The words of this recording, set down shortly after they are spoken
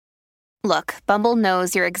Look, Bumble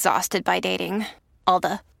knows you're exhausted by dating. All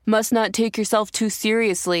the must not take yourself too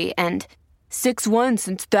seriously and 6'1"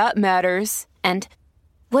 since that matters. And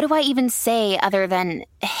what do I even say other than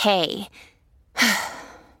hey?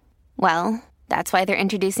 Well, that's why they're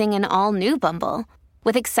introducing an all-new Bumble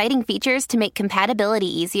with exciting features to make compatibility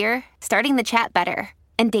easier, starting the chat better,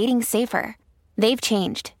 and dating safer. They've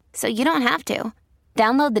changed, so you don't have to.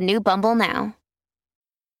 Download the new Bumble now.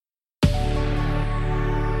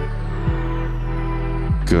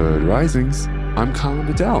 Good risings. I'm Colin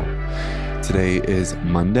Bedell. Today is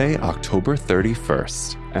Monday, October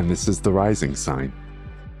 31st, and this is the rising sign.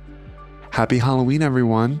 Happy Halloween,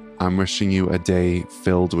 everyone. I'm wishing you a day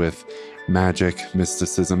filled with magic,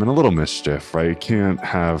 mysticism, and a little mischief, right? You can't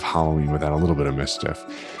have Halloween without a little bit of mischief.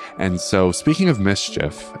 And so, speaking of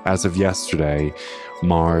mischief, as of yesterday,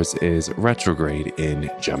 Mars is retrograde in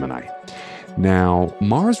Gemini. Now,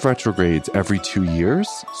 Mars retrogrades every 2 years,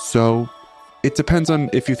 so it depends on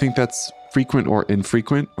if you think that's frequent or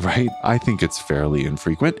infrequent, right? I think it's fairly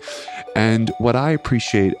infrequent. And what I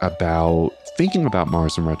appreciate about thinking about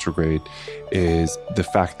Mars in retrograde is the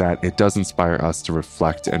fact that it does inspire us to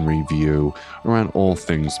reflect and review around all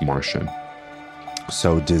things Martian.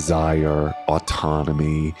 So desire,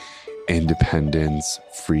 autonomy, independence,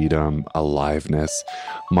 freedom, aliveness.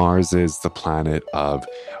 Mars is the planet of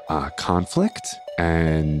conflict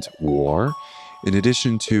and war, in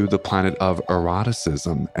addition to the planet of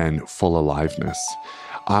eroticism and full aliveness.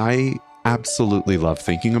 I absolutely love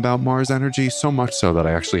thinking about Mars energy, so much so that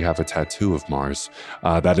I actually have a tattoo of Mars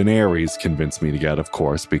that an Aries convinced me to get, of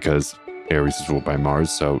course, because Aries is ruled by Mars,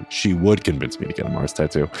 so she would convince me to get a Mars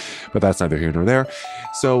tattoo, but that's neither here nor there.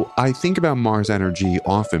 So I think about Mars energy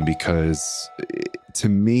often because, to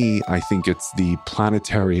me, I think it's the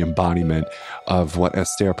planetary embodiment of what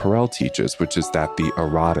Esther Perel teaches, which is that the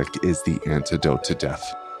erotic is the antidote to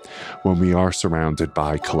death. When we are surrounded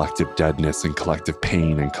by collective deadness and collective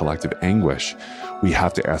pain and collective anguish, we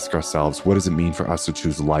have to ask ourselves, what does it mean for us to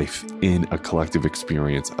choose life in a collective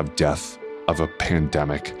experience of death, of a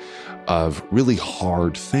pandemic, of really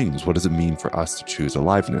hard things? What does it mean for us to choose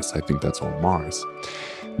aliveness? I think that's all Mars.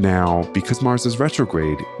 Now, because Mars is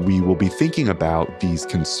retrograde, we will be thinking about these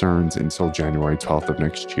concerns until January 12th of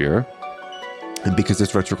next year. And because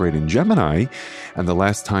it's retrograde in Gemini, and the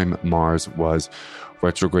last time Mars was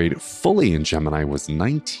retrograde fully in Gemini was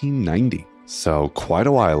 1990, so quite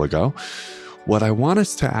a while ago, what I want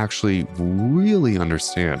us to actually really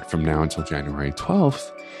understand from now until January 12th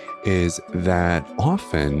is that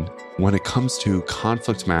often when it comes to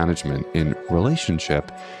conflict management in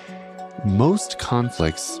relationship, most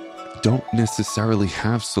conflicts don't necessarily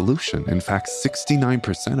have solution. In fact,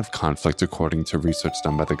 69% of conflict, according to research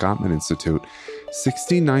done by the Gottman Institute,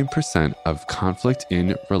 69% of conflict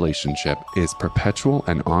in relationship is perpetual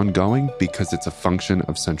and ongoing because it's a function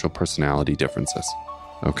of central personality differences.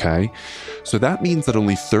 Okay? So that means that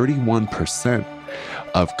only 31%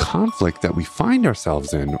 of conflict that we find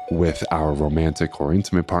ourselves in with our romantic or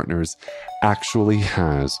intimate partners actually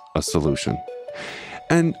has a solution.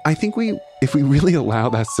 And I think if we really allow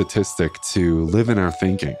that statistic to live in our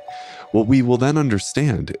thinking, what we will then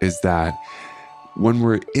understand is that when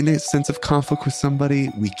we're in a sense of conflict with somebody,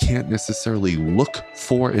 we can't necessarily look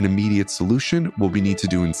for an immediate solution. What we need to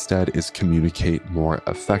do instead is communicate more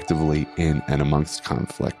effectively in and amongst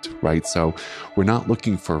conflict, right? So we're not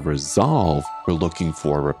looking for resolve, we're looking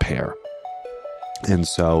for repair. And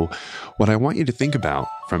so what I want you to think about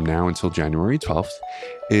from now until January 12th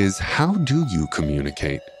is, how do you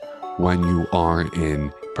communicate when you are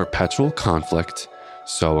in perpetual conflict,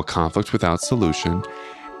 so a conflict without solution,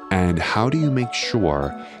 and how do you make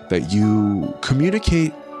sure that you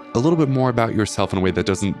communicate a little bit more about yourself in a way that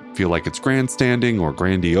doesn't feel like it's grandstanding or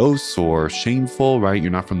grandiose or shameful, right?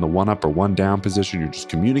 You're not from the one up or one down position, you're just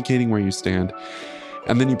communicating where you stand.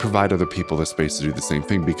 And then you provide other people the space to do the same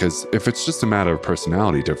thing, because if it's just a matter of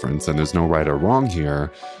personality difference and there's no right or wrong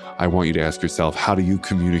here, I want you to ask yourself, how do you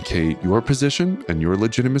communicate your position and your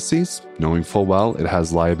legitimacies, knowing full well it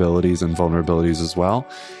has liabilities and vulnerabilities as well,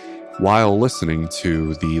 while listening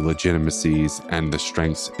to the legitimacies and the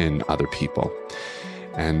strengths in other people.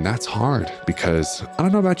 And that's hard because I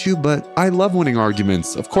don't know about you, but I love winning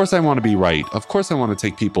arguments. Of course I want to be right. Of course I want to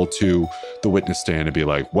take people to the witness stand and be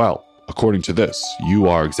like, well, according to this, you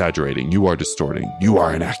are exaggerating, you are distorting, you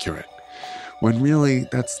are inaccurate. When really,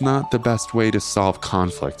 that's not the best way to solve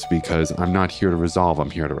conflict, because I'm not here to resolve,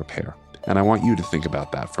 I'm here to repair. And I want you to think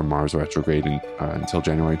about that from Mars retrograde until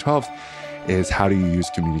January 12th, is how do you use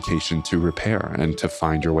communication to repair and to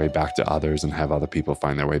find your way back to others and have other people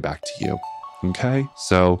find their way back to you. Okay,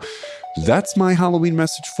 so that's my Halloween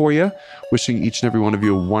message for you. Wishing each and every one of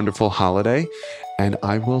you a wonderful holiday, and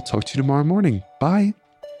I will talk to you tomorrow morning. Bye.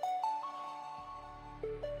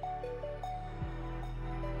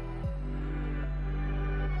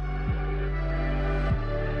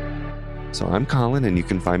 So I'm Colin, and you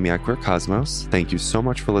can find me at Queer Cosmos. Thank you so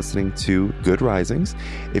much for listening to Good Risings.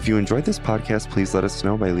 If you enjoyed this podcast, please let us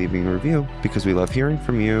know by leaving a review, because we love hearing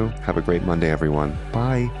from you. Have a great Monday, everyone.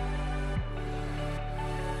 Bye.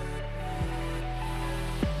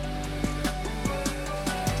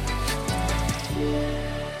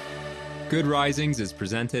 Good Risings is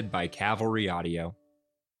presented by Cavalry Audio.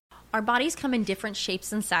 Our bodies come in different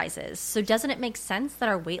shapes and sizes, so doesn't it make sense that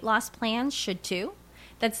our weight loss plans should too?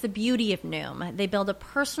 That's the beauty of Noom. They build a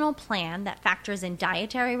personal plan that factors in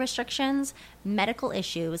dietary restrictions, medical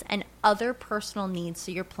issues, and other personal needs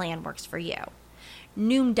so your plan works for you.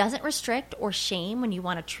 Noom doesn't restrict or shame when you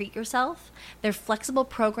want to treat yourself. Their flexible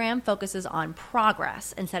program focuses on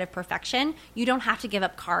progress instead of perfection. You don't have to give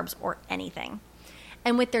up carbs or anything.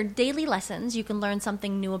 And with their daily lessons, you can learn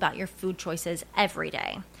something new about your food choices every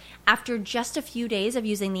day. After just a few days of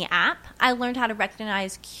using the app, I learned how to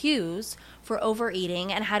recognize cues for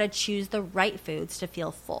overeating and how to choose the right foods to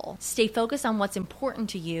feel full. Stay focused on what's important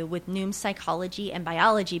to you with Noom's psychology and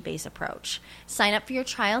biology-based approach. Sign up for your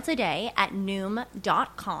trial today at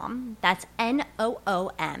Noom.com. That's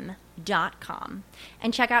Noom.com.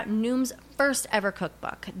 And check out Noom's first ever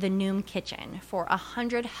cookbook, The Noom Kitchen, for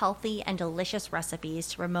 100 healthy and delicious recipes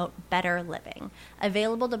to promote better living.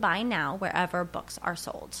 Available to buy now wherever books are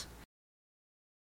sold.